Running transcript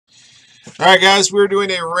All right, guys, we're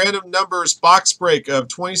doing a random numbers box break of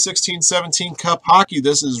 2016-17 Cup Hockey.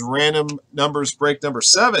 This is random numbers break number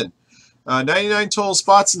 7. 99 total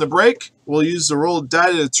spots in the break. We'll use the roll of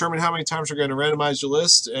die to determine how many times we're going to randomize your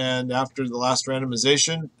list. And after the last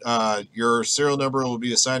randomization, your serial number will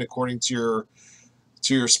be assigned according to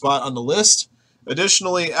your spot on the list.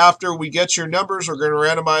 Additionally, after we get your numbers, we're going to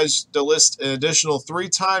randomize the list an additional 3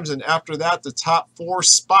 times. And after that, the top 4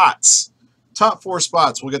 spots. Top 4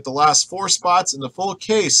 spots. We'll get the last 4 spots in the full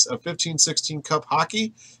case of 15-16 Cup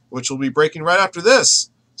Hockey, which will be breaking right after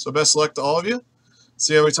this. So best of luck to all of you.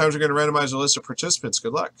 See how many times we're going to randomize the list of participants.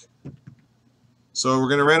 Good luck. So we're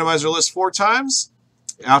going to randomize our list 4 times.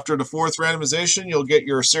 After the 4th randomization, you'll get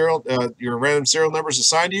your random serial numbers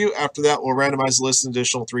assigned to you. After that, we'll randomize the list an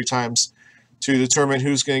additional 3 times to determine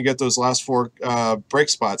who's going to get those last 4 break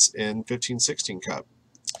spots in 15-16 Cup.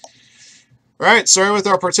 All right, starting with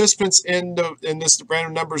our participants in this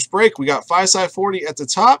random numbers break, we got Fireside 40 at the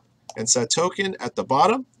top and Satoken at the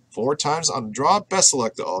bottom. 4 times on the draw. Best of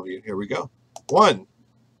luck to all of you. Here we go. 1,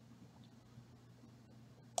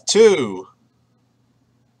 2,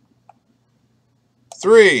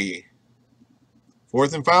 3.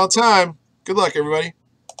 4th and final time. Good luck, everybody.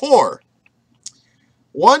 4.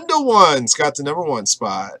 1-1's got the number 1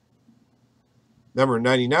 spot. Number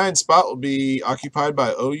 99 spot will be occupied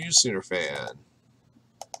by OU Sooner fan.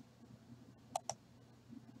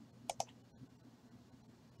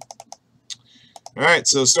 All right,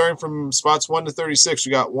 so starting from spots 1 to 36,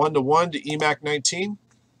 we got 1-1 to EMAC 19.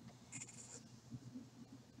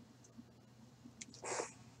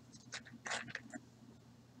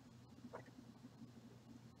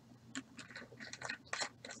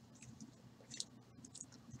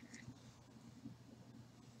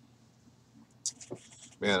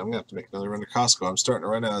 Man, I'm going to have to make another run to Costco. I'm starting to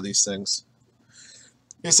run out of these things.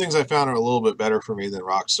 These things I found are a little bit better for me than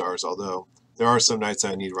Rockstars, although there are some nights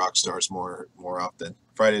I need Rockstars more often.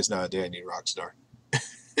 Friday's not a day I need Rockstar.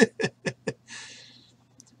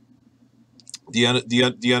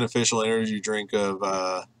 the unofficial energy drink of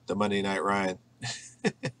the Monday Night Ryan.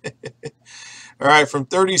 All right, from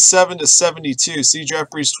 37 to 72, C.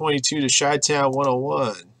 Jeffries 22 to Chi-Town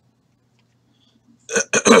 101.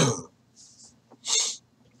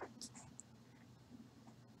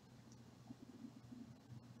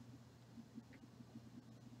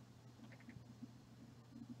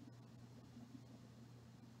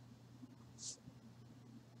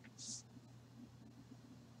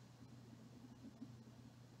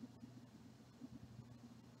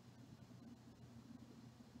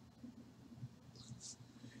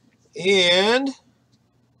 And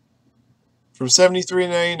from 73 to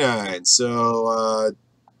 99, so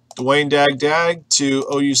Dwayne Dag to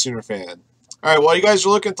OU Sooner fan. All right, while you guys are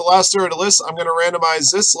looking at the last third of the list, I'm going to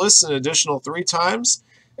randomize this list an additional 3 times.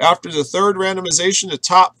 After the 3rd randomization, the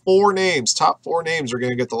top 4 names are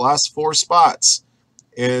going to get the last 4 spots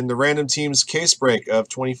in the random teams case break of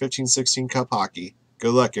 2015-16 Cup Hockey.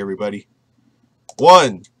 Good luck, everybody.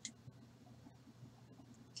 1,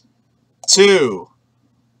 2,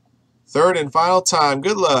 3rd and final time.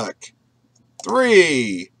 Good luck.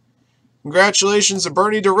 3. Congratulations to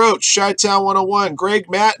Bernie DeRoche, Chi-Town 101,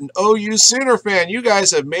 Greg Matt, and OU Sooner fan. You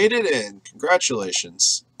guys have made it in.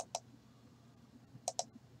 Congratulations.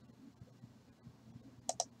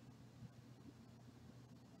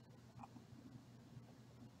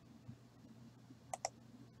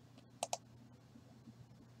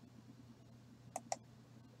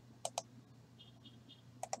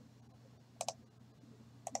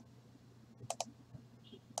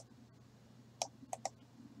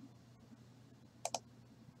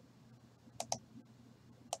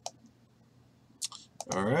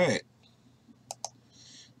 All right.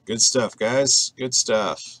 Good stuff, guys. Good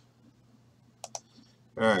stuff.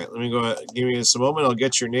 All right, let me go. Give me just a moment. I'll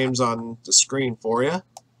get your names on the screen for you.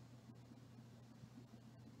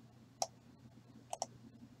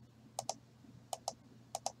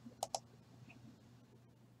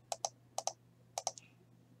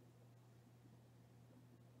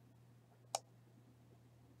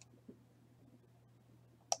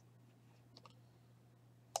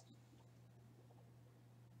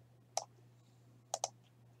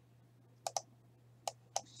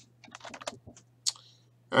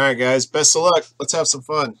 All right, guys. Best of luck. Let's have some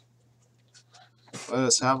fun. Let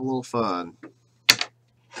us have a little fun.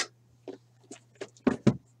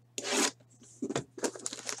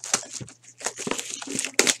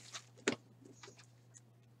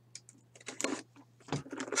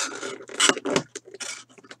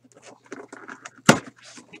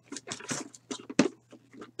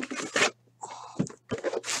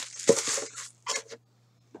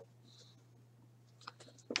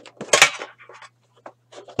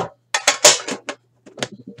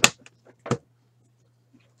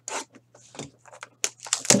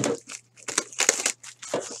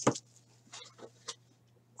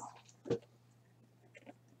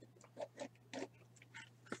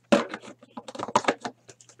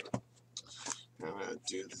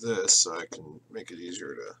 do this so I can make it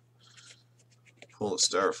easier to pull the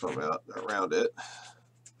styrofoam out around it.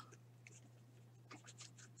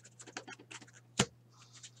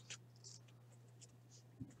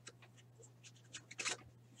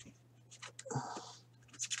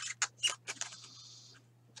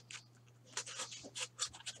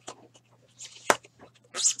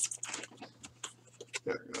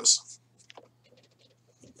 There it goes.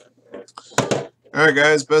 All right,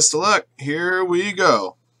 guys, best of luck. Here we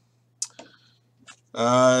go.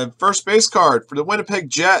 First base card for the Winnipeg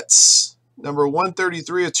Jets, number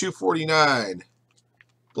 133 of 249,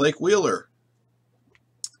 Blake Wheeler.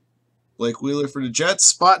 Blake Wheeler for the Jets,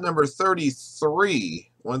 spot number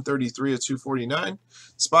 33, 133 of 249.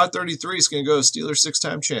 Spot 33 is going to go to Steelers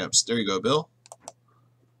 6-time champs. There you go, Bill.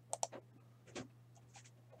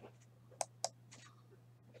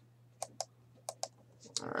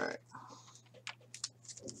 All right.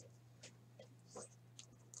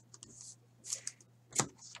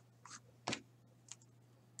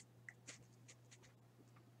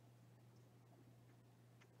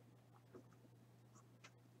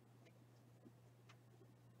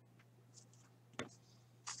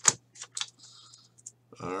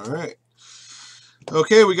 All right.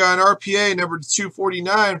 Okay, we got an RPA number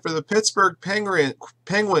 249 for the Pittsburgh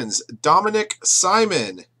Penguins, Dominic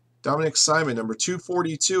Simon. Dominic Simon, number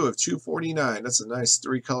 242 of 249. That's a nice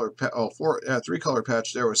three-color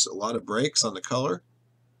patch there with a lot of breaks on the color.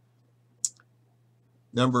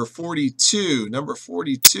 Number 42. Number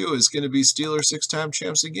 42 is going to be Steelers 6-time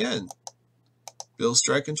champs again. Bill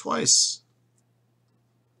striking twice.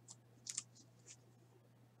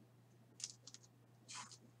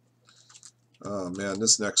 Oh, man,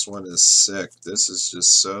 this next one is sick. This is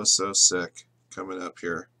just so sick coming up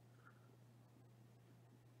here.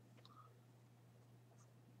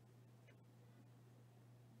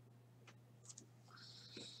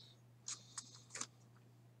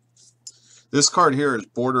 This card here is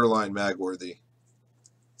borderline mag-worthy.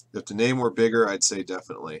 If the name were bigger, I'd say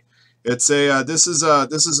definitely. It's a this is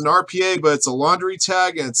an RPA, but it's a laundry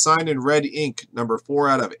tag and it's signed in red ink, number 4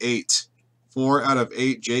 out of 8. 4 out of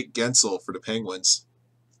 8, Jake Gensel for the Penguins.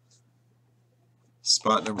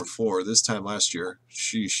 Spot number 4, this time last year.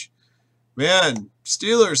 Sheesh. Man,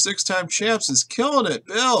 Steelers 6-time champs is killing it,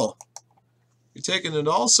 Bill. You're taking it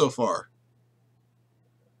all so far.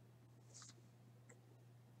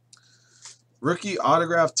 Rookie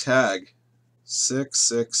autograph tag. Sick.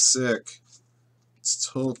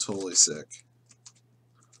 It's totally sick.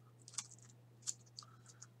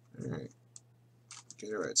 All right. Get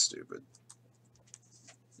it right, stupid.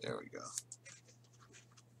 There we go.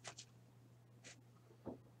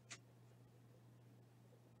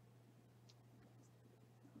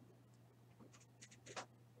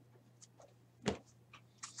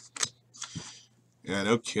 Yeah,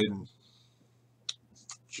 no kidding.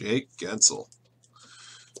 Jake Gensel.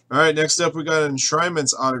 All right, next up we got an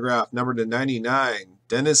Enshrinement's autograph, numbered to 99.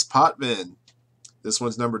 Dennis Potvin. This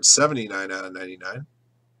one's numbered 79 out of 99.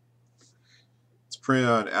 It's printed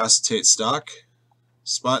on acetate stock.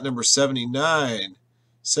 Spot number 79.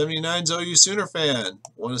 79's OU Sooner fan.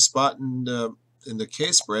 Won a spot in the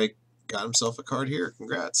case break. Got himself a card here.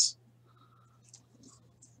 Congrats.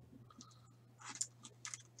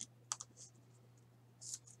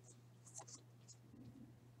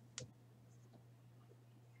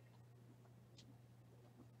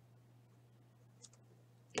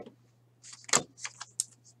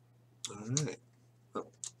 All right. Oh,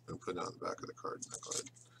 I'm putting it on the back of the card.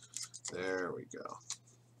 There we go.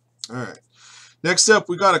 All right. Next up,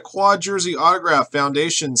 we got a quad jersey autograph,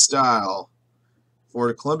 foundation style, for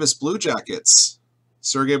the Columbus Blue Jackets.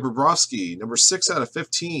 Sergei Bobrovsky, number 6 out of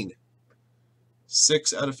 15.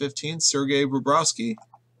 6 out of 15, Sergei Bobrovsky.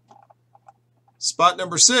 Spot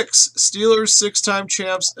number 6, Steelers 6-time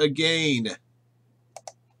champs again.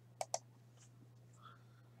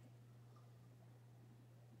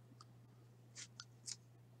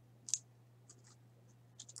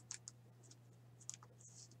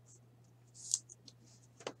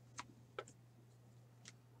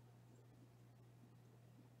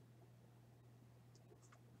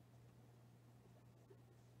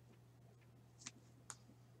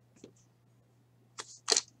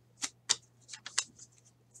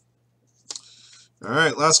 All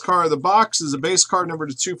right, last card of the box is a base card number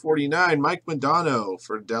to 249, Mike Modano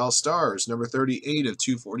for Dallas Stars, number 38 of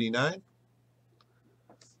 249.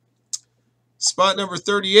 Spot number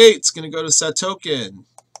 38 is going to go to Satokin.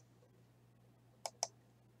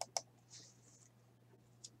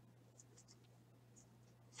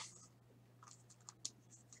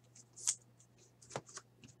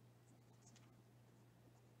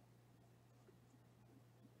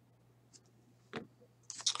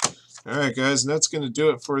 All right, guys, and that's going to do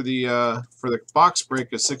it for the box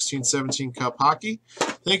break of 16-17 Cup Hockey.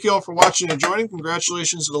 Thank you all for watching and joining.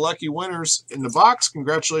 Congratulations to the lucky winners in the box.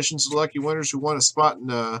 Congratulations to the lucky winners who won a spot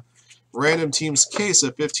in Random Team's case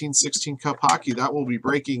of 15-16 Cup Hockey. That will be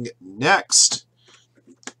breaking next.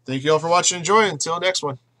 Thank you all for watching and joining. Until next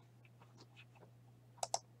one.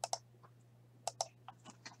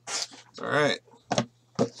 All right.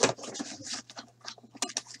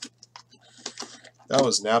 That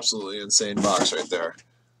was an absolutely insane box right there.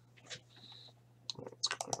 Let's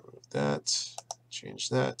remove that. Change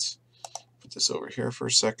that. Put this over here for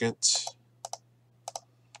a second.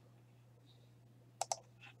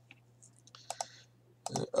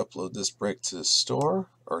 Upload this break to the store,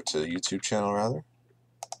 or to the YouTube channel rather.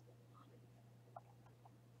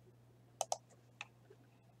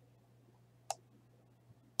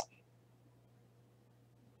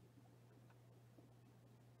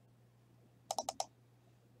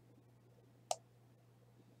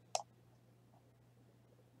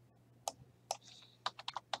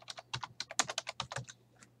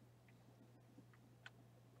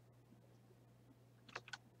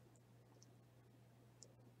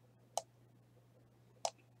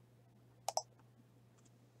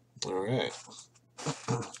 All right.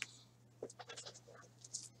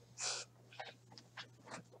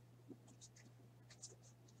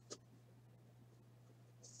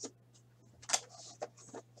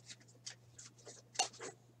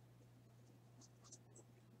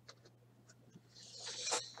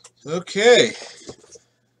 Okay.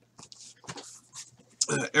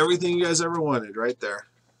 Everything you guys ever wanted right there.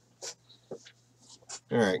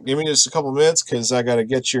 All right, give me just a couple minutes because I got to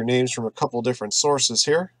get your names from a couple different sources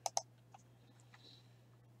here.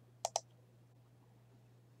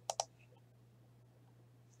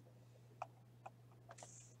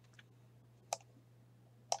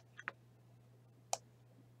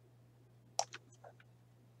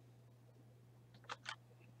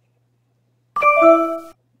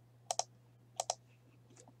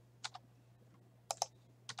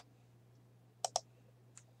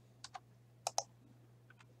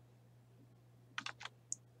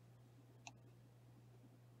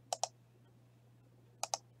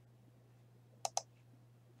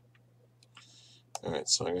 All right,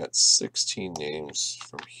 so I got 16 names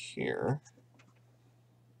from here.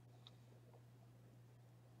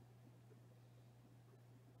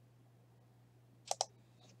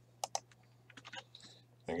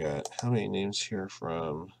 I got how many names here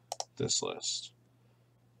from this list?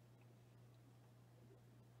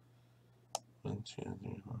 1, 2,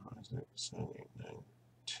 3, 4, 5, 6, 7, 8, 9,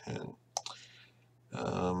 10.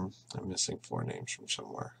 I'm missing 4 names from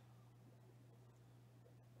somewhere.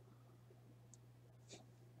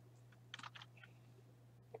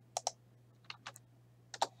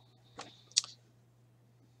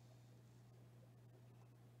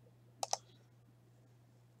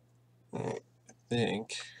 All right, I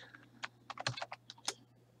think.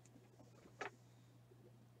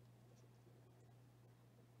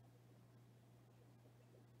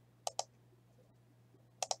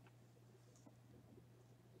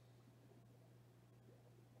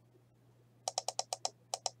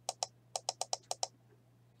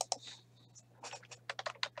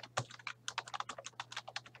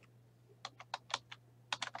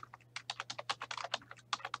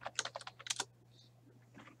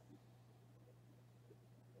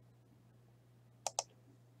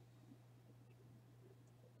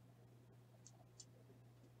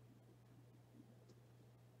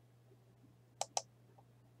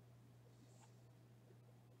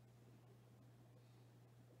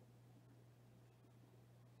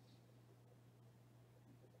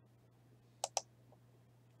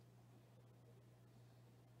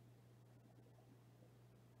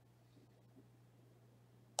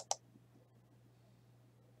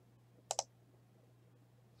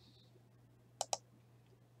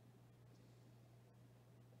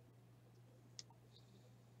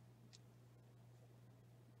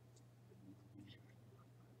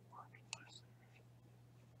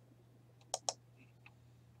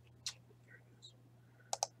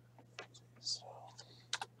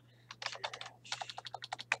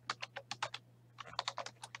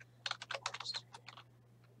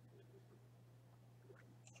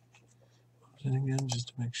 And again, just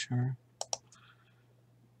to make sure.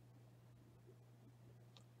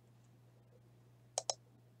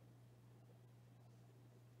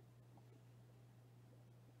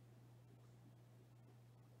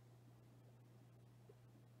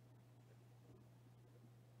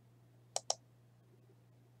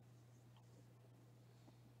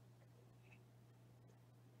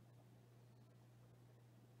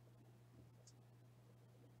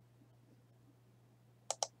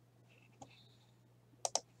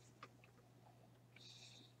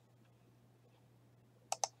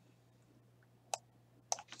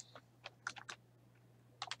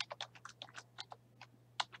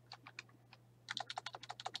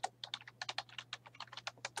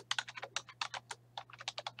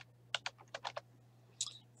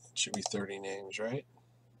 Should be 30 names, right?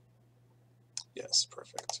 Yes,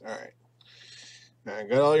 perfect. All right. I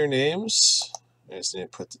got all your names. I just need to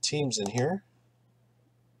put the teams in here.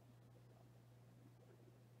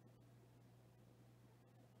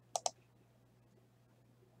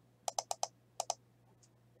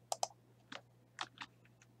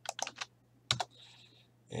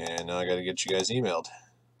 And now I got to get you guys emailed.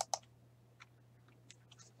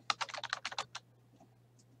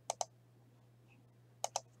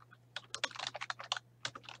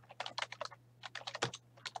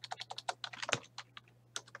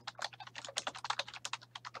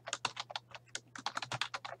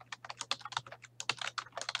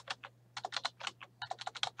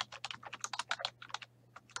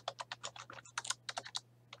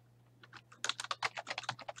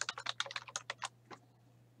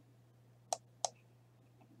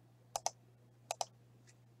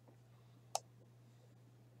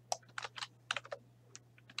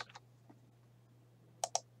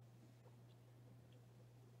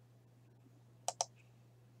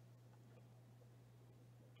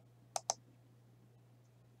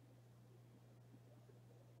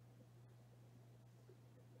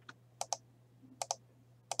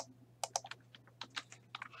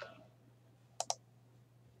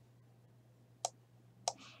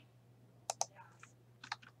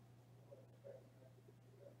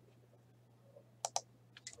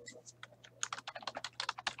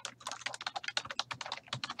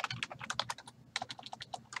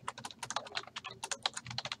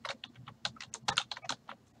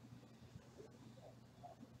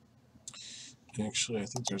 Actually, I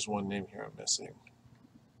think there's one name here I'm missing.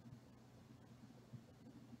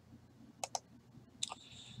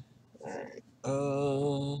 All right.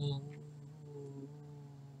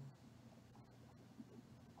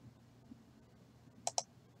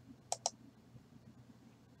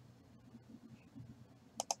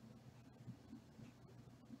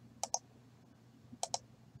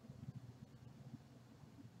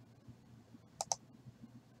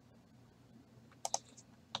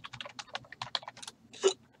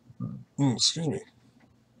 Excuse me.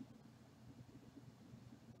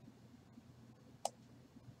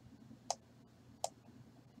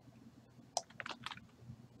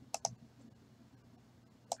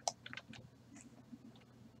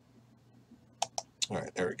 All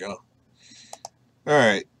right, there we go. All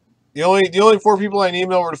right. The only 4 people I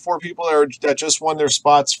emailed were the 4 people that just won their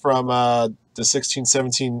spots from the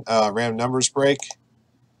 16-17 random numbers break.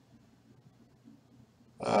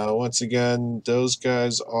 Once again, those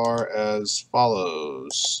guys are as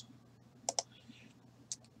follows.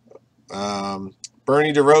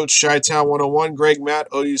 Bernie DeRoach, Chi-Town 101, Greg Matt,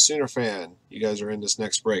 OU Sooner fan. You guys are in this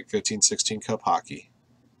next break, 15-16 Cup Hockey.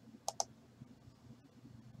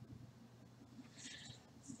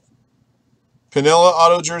 Pinilla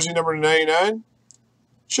auto jersey number 99.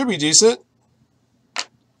 Should be decent.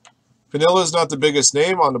 Pinilla is not the biggest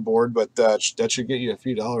name on the board, but that should get you a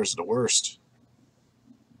few dollars at the worst.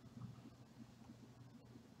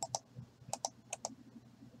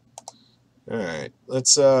 All right,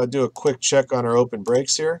 let's do a quick check on our open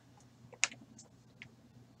breaks here.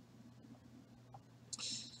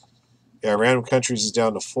 Yeah, Random Countries is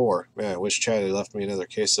down to 4. Man, I wish Chad had left me another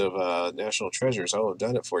case of National Treasures. I would have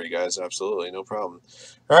done it for you guys. Absolutely, no problem.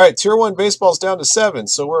 All right, Tier 1 Baseball's down to 7,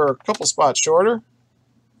 so we're a couple spots shorter.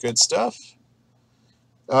 Good stuff.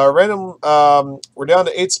 We're down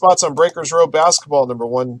to 8 spots on Breakers Row Basketball, number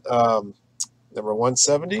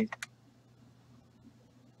 170.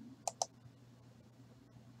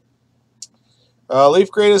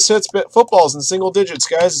 Leaf Greatest Hits Footballs in single digits,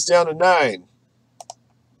 guys. It's down to 9.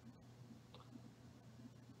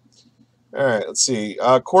 All right, let's see.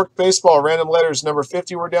 Cork Baseball, Random Letters, number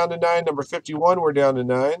 50, we're down to 9. Number 51, we're down to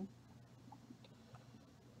 9.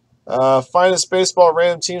 Finest Baseball,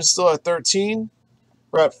 Random Teams, still at 13.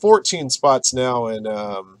 We're at 14 spots now in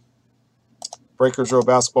Breakers Row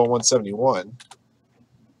Basketball 171.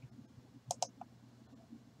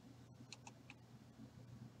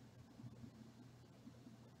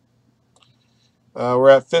 We're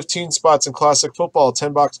at 15 spots in Classic Football,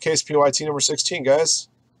 10-box case PYT number 16, guys.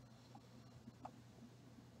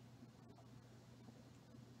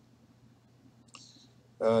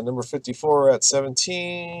 Number 54, we're at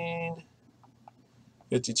 17.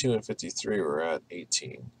 52 and 53, we're at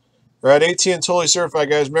 18. We're at 18 Totally Certified,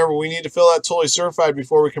 guys. Remember, we need to fill out Totally Certified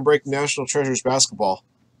before we can break National Treasures Basketball.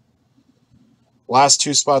 Last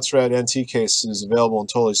 2 spots for that NT case is available in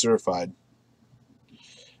Totally Certified.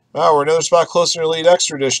 We're another spot closer to Elite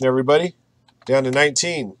Extra Edition, everybody. Down to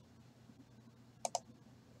 19.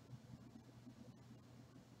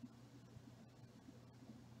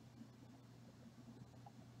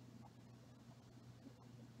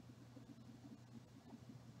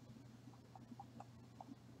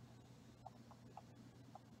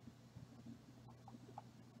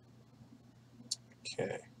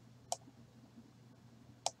 Okay.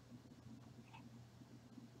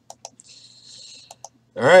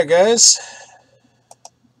 All right, guys.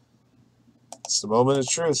 It's the moment of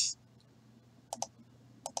truth.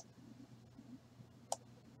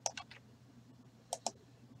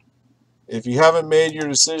 If you haven't made your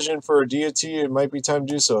decision for a deity, it might be time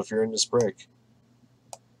to do so if you're in this break.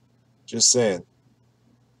 Just saying.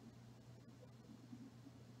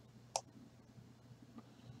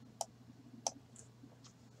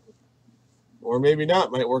 Or maybe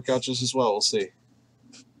not. Might work out just as well. We'll see.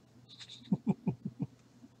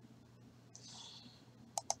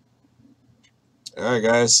 All right,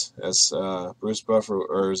 guys. As Bruce Buffer,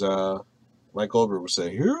 or as Mike Goldberg would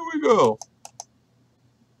say, here we go.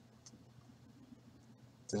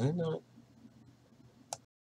 Did I not?